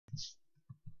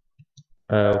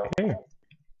Okay.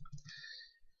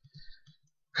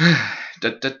 Da,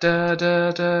 da, da,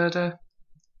 da, da, da.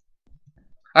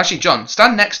 Actually, John,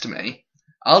 stand next to me.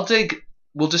 I'll dig.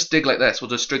 We'll just dig like this. We'll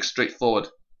just dig straight forward.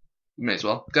 We may as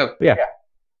well. Go. Yeah.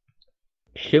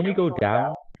 Shouldn't we go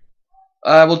down?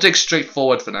 We'll dig straight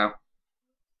forward for now.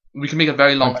 We can make a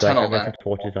very long Looks like tunnel I've got then. some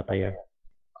torches up here.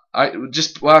 I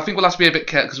think we'll have to be a bit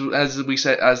careful because,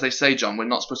 as they say, John, we're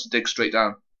not supposed to dig straight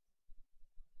down.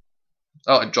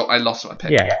 Oh, I lost my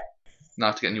pick. Yeah. Now I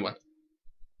have to get a new one.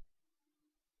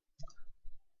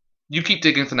 You keep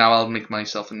digging for now. I'll make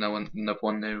myself another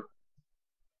one new.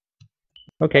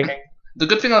 Okay. The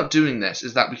good thing about doing this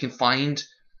is that we can find,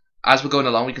 as we're going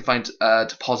along, we can find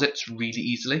deposits really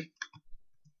easily.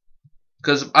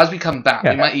 Because as we come back,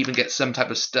 we might even get some type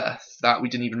of stuff that we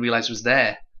didn't even realize was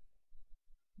there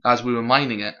as we were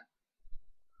mining it.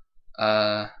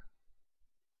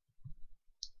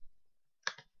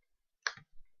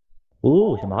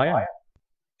 Ooh, some iron.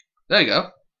 There you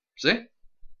go. See?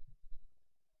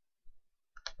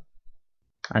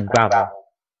 And gravel.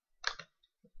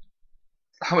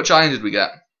 How much iron did we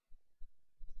get?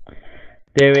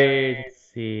 There is,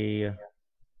 let's see,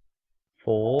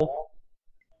 4,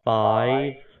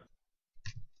 5,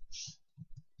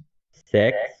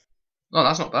 6. Oh,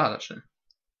 that's not bad actually.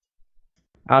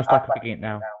 I'll start cooking it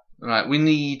now. Right, we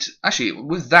need actually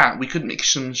with that we could make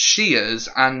some shears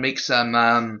and make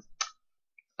some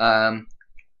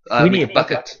we need a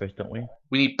bucket first, don't we?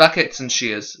 We need buckets and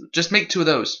shears. Just make 2 of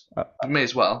those. We may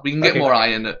as well. We can get more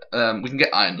iron. We can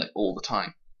get iron like all the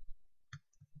time.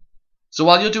 So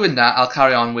while you're doing that, I'll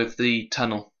carry on with the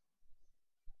tunnel.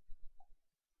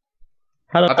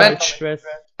 Hello,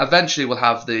 Eventually, we'll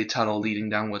have the tunnel leading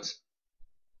downwards.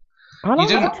 How long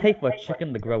does it take for a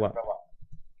chicken to grow up?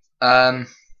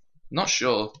 Not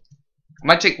sure. It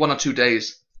might take 1 or 2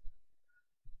 days.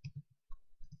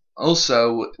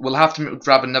 Also, we'll have to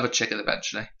grab another chicken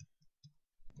eventually.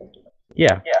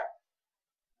 Yeah.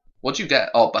 What do you get?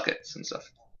 Oh, buckets and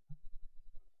stuff.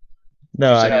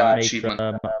 No, I made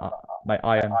my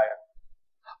iron.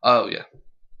 Oh, yeah.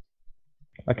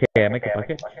 Okay, I make a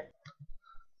bucket.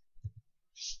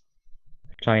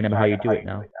 Try and remember how you do it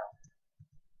now.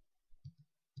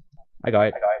 I got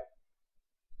it.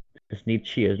 Just need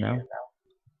shears now.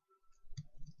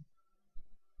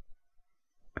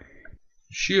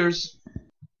 Shears.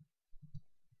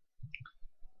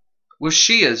 With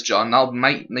shears, John, I'll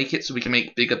make it so we can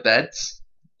make bigger beds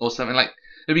or something like.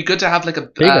 It'd be good to have like a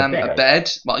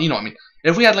bed. Well, you know what I mean.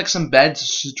 If we had like some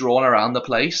beds drawn around the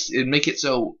place, it'd make it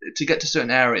so to get to certain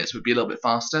areas would be a little bit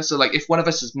faster. So like if one of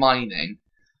us is mining,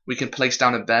 we can place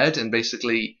down a bed and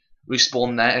basically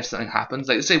respawn there if something happens.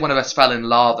 Like say one of us fell in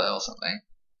lava or something,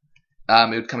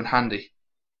 it would come in handy.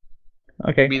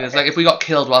 Okay. I mean, it's like if we got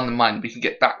killed while in the mine, we can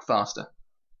get back faster.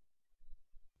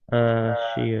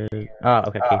 Shears. Ah,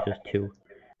 okay, so it's 2.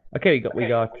 Okay, we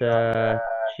got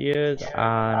shears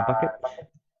and a bucket.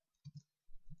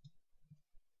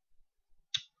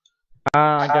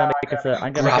 I'm gonna make us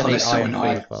I'm gonna make us an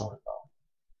iron as well.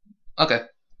 Okay.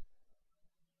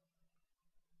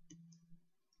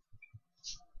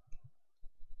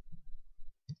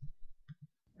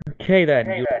 Okay then,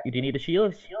 do you need the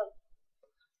shears?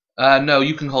 No,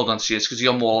 you can hold on to shears because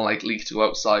you're more likely to go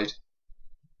outside.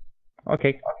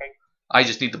 Okay. I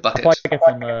just need the bucket. If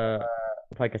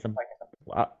I get some.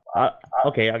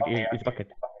 Okay, I'll use the bucket.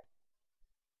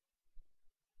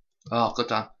 Oh, good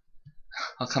damn.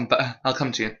 I'll come back. I'll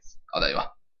come to you. Oh, there you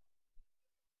are.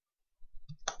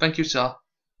 Thank you, sir.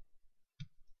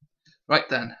 Right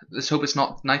then, let's hope it's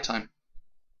not nighttime.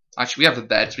 Actually, we have a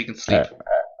bed so we can sleep.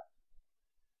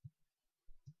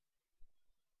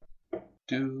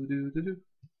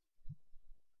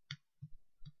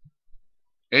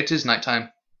 It is nighttime.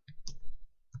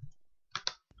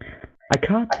 I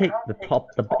can't take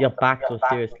your back so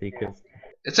seriously because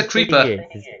it's a creeper.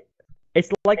 It's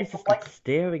just like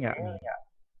staring at me.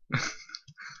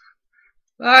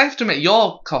 I have to admit,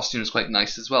 your costume is quite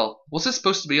nice as well. What's it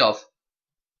supposed to be of?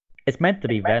 It's meant to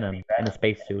be Venom in a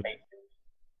spacesuit.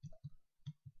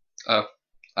 Oh,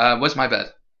 where's my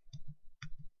bed?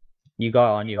 You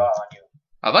got it on you.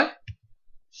 Have I?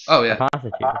 Oh yeah. I passed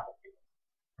it to you.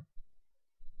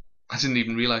 I didn't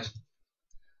even realise.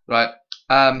 Right.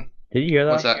 Did you hear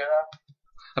that? What's that?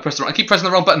 I keep pressing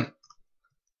the wrong button.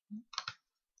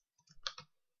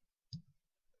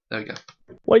 There we go.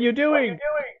 What are you doing?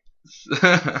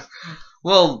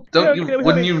 Well,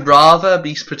 wouldn't you rather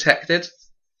be protected?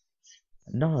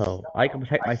 No, I can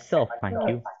protect myself, thank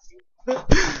you.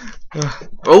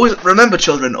 Always remember,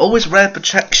 children. Always wear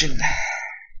protection.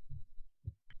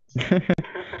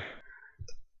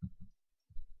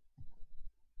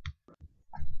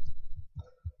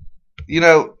 you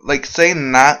know, like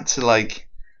saying that to like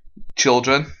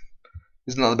children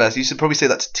is not the best. You should probably say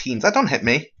that to teens. That don't hit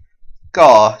me.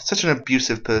 God, such an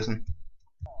abusive person.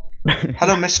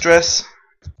 Hello, mistress.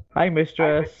 Hi,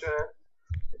 mistress.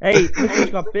 Hey,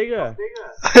 mistress got bigger.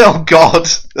 Oh God,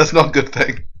 that's not a good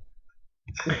thing.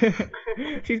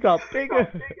 She's got bigger.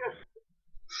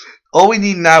 All we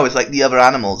need now is like the other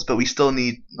animals, but we still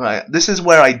need. Right, this is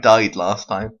where I died last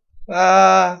time.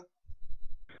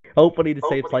 Hopefully the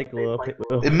same cycle will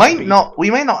It might not. We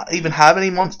may not even have any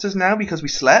monsters now because we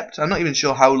slept. I'm not even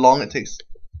sure how long it takes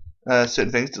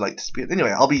certain things to like disappear.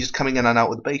 Anyway, I'll be just coming in and out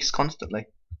with the base constantly.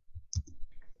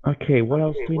 Okay, what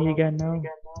else do we need again now?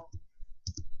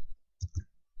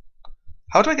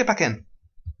 How do I get back in?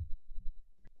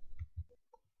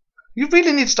 You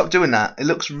really need to stop doing that. It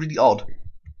looks really odd.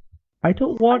 I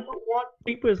don't want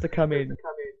creepers to come in.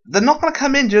 They're not going to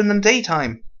come in during the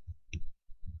daytime.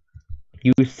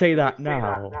 You say that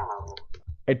now,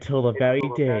 until the very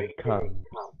day comes.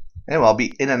 Anyway, I'll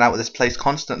be in and out of this place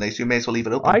constantly, so you may as well leave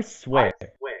it open. I swear,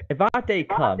 if that day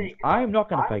comes, I'm not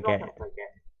going to forget.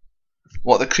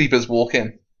 What, the creepers walk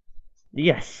in?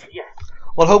 Yes.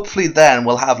 Well, hopefully then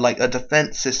we'll have like a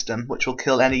defense system which will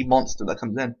kill any monster that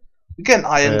comes in. We get an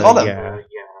iron golem.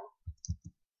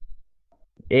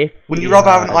 Yeah. Would you rather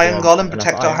have an iron golem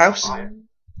protect our house?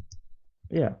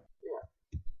 Yeah.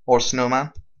 Or a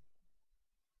snowman?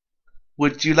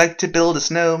 Would you like to build a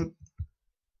snow?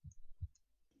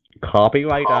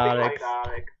 Copyright, Alex.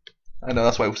 I know,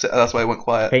 that's why I went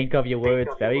quiet. Think of your words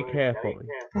very carefully.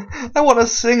 I want to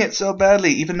sing it so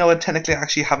badly, even though I technically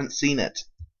actually haven't seen it.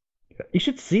 You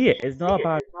should see it. It's not a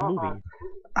bad movie.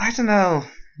 I don't know.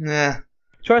 Yeah.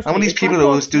 Trust me. I'm one of these people who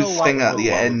always do thing at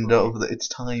the end of its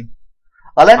time.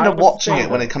 I'll end up watching it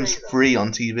when it comes free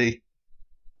on TV.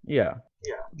 Yeah.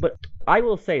 But I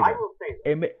will say that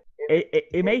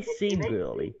it may seem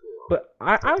girly, but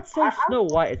I would say Snow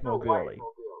White is more girly.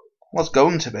 What's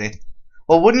going to be?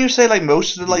 Well, wouldn't you say like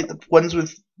most of the ones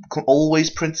with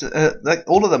always princess, like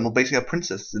all of them will basically have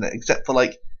princesses in it, except for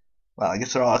like, well, I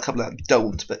guess there are a couple that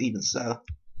don't, but even so.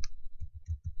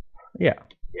 Yeah.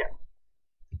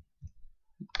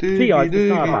 To be honest,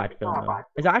 it's not a bad film though.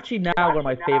 It's actually now one of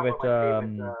my favorite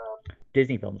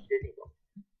Disney films.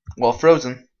 Well,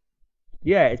 Frozen.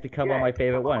 Yeah, it's become one of my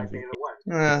favorite ones.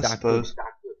 I suppose.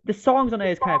 The songs on it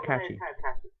is kind of catchy.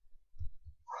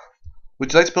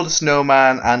 Would you like to build a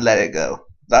snowman and Let It Go?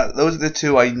 Those are the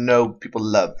two I know people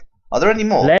love. Are there any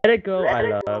more? Let It Go,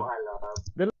 I love.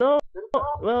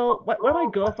 Well, what my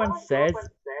girlfriend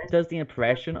does the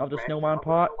impression of the snowman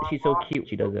part. She's so cute,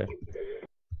 she does it.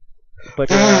 But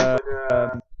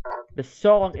the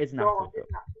song is not good.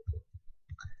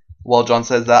 While John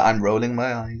says that, I'm rolling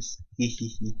my eyes. Hee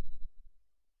hee hee.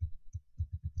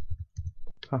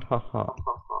 Ha ha ha.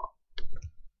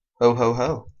 Ho ho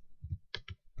ho.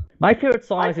 My favorite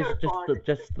song is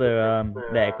just the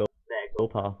Let It Go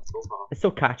part. It's so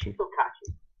catchy.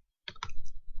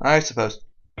 I suppose.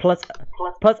 Plus,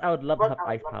 I would love to have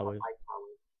ice powers.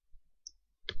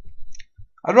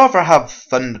 I'd rather have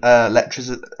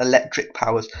electric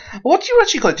powers. What do you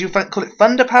actually call it? Do you call it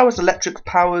thunder powers, electric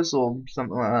powers, or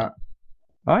something like that?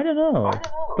 I don't know.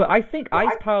 But I think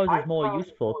ice powers is more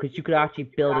useful because you could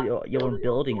actually build your own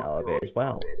building out of it as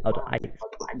well, out of ice.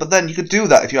 But then you could do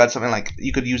that if you had something like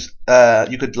you could use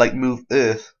you could like move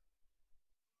Earth.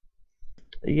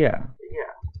 Yeah.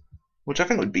 Which I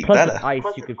think would be plus better. With ice,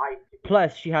 you could.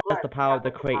 Plus, she has the power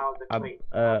to create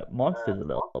monsters a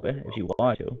little bit if you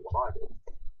wanted to.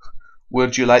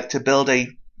 Would you like to build a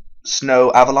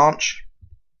snow avalanche?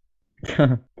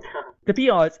 To be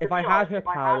honest, if I had her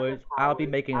powers, I'll be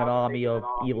making an army of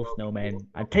evil snowmen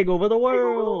and take over the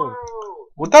world!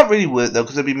 Would that really work though,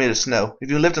 because it'd be made of snow?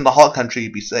 If you lived in the hot country,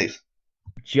 you'd be safe.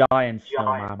 Giant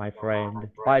snowman, my friend.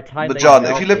 By the time but John,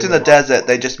 if you lived in the desert,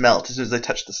 they just melt as soon as they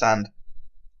touch the sand.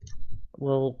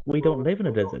 Well, we don't live in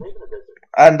a desert.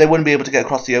 And they wouldn't be able to get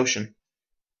across the ocean.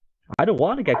 I don't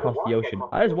want to get across the ocean.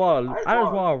 I just want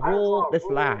to rule this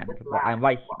land that I'm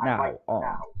right now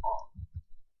on.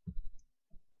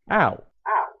 Ow.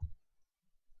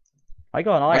 I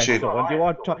got an iron sword. Do you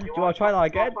want to try that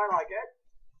again?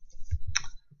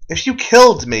 If you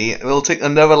killed me, it will take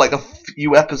another like a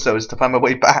few episodes to find my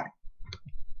way back.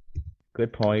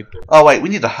 Good point. Oh wait, we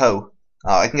need a hoe.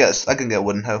 Oh, I can get a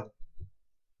wooden hoe.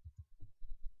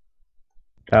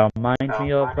 That reminds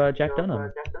me of Jack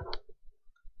Dunham.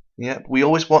 Yep, we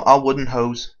always want our wooden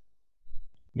hoes.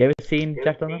 You ever seen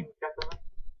Jack Dunham?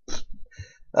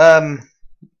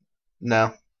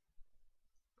 No.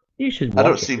 You should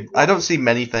watch I don't see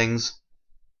many things.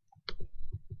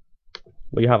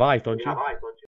 Well, you have eyes, don't you?